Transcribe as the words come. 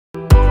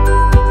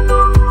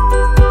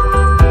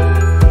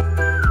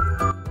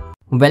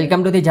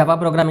Welcome to the Java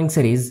programming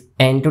series,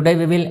 and today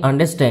we will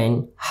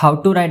understand how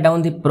to write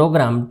down the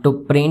program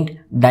to print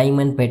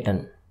diamond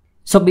pattern.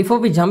 So before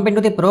we jump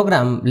into the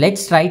program,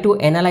 let's try to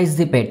analyze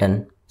the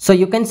pattern. So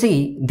you can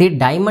see the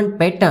diamond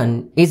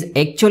pattern is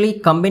actually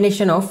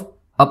combination of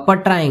upper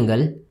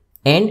triangle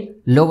and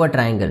lower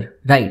triangle,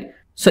 right?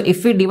 So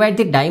if we divide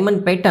the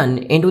diamond pattern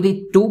into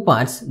the two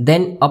parts,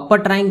 then upper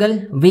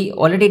triangle, we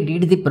already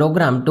did the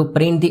program to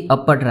print the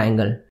upper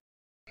triangle.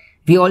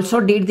 We also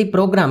did the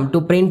program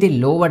to print the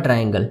lower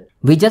triangle.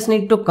 We just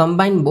need to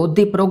combine both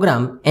the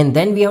program and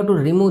then we have to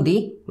remove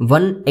the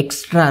one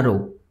extra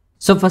row.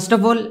 So first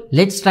of all,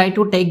 let's try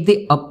to take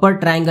the upper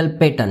triangle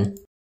pattern.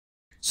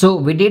 So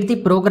we did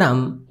the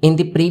program in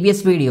the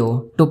previous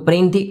video to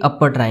print the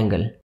upper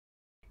triangle.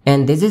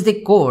 And this is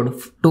the code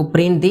to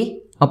print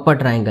the upper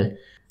triangle.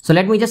 So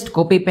let me just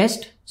copy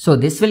paste. So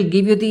this will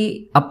give you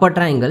the upper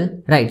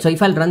triangle, right? So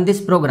if I'll run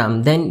this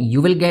program, then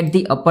you will get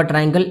the upper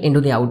triangle into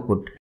the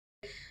output.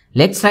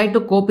 Let's try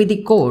to copy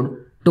the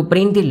code to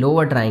print the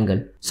lower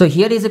triangle. So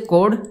here is a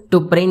code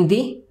to print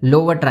the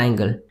lower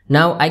triangle.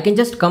 Now I can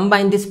just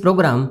combine this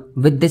program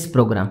with this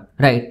program,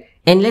 right?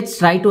 And let's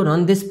try to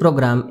run this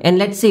program and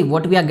let's see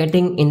what we are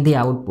getting in the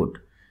output.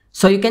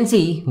 So you can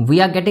see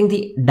we are getting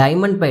the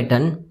diamond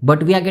pattern,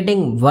 but we are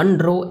getting one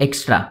row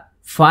extra.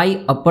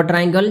 5 upper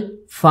triangle,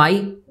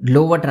 5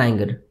 lower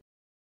triangle.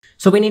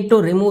 So we need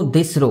to remove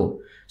this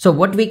row. So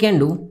what we can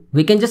do,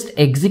 we can just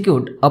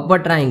execute upper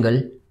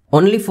triangle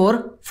only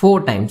for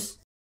 4 times.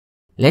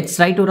 Let's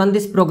try to run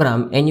this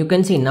program and you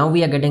can see now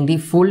we are getting the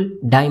full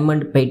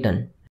diamond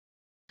pattern.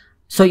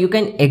 So you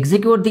can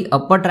execute the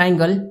upper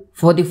triangle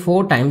for the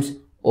 4 times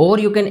or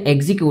you can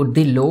execute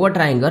the lower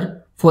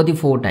triangle for the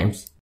 4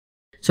 times.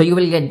 So you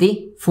will get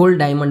the full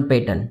diamond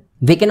pattern.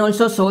 We can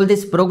also solve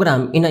this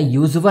program in a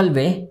usual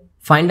way.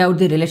 Find out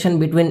the relation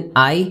between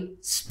I,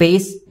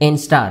 space and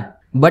star.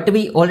 But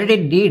we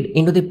already did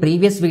into the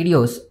previous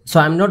videos, so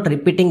I'm not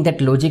repeating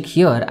that logic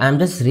here, I'm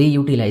just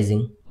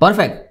reutilizing.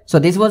 Perfect. So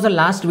this was the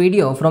last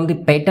video from the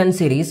pattern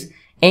series.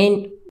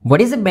 And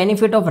what is the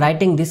benefit of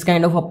writing this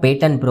kind of a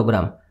pattern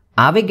program?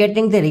 Are we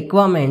getting the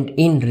requirement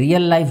in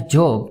real life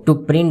job to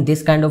print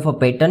this kind of a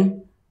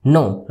pattern?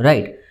 No,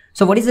 right?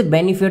 So what is the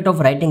benefit of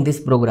writing this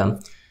program?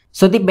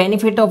 So the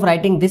benefit of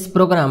writing this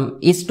program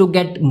is to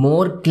get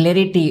more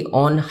clarity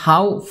on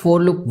how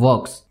for loop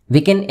works. We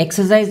can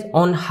exercise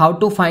on how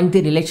to find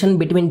the relation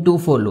between two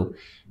for loop.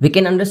 We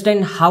can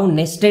understand how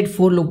nested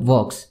for loop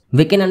works.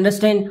 We can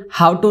understand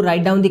how to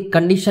write down the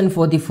condition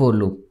for the for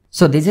loop.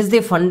 So this is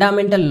the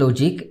fundamental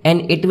logic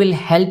and it will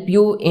help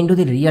you into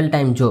the real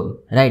time job,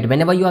 right?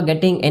 Whenever you are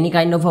getting any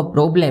kind of a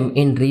problem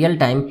in real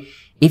time,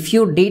 if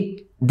you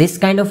did this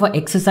kind of a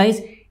exercise,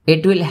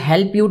 it will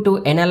help you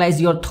to analyze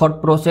your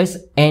thought process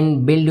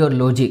and build your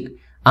logic.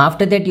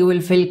 After that, you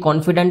will feel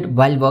confident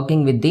while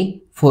working with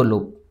the for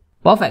loop.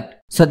 Perfect.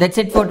 So that's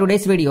it for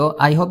today's video.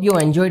 I hope you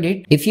enjoyed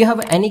it. If you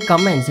have any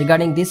comments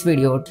regarding this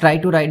video, try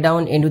to write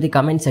down into the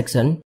comment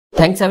section.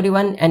 Thanks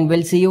everyone and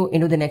we'll see you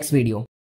into the next video.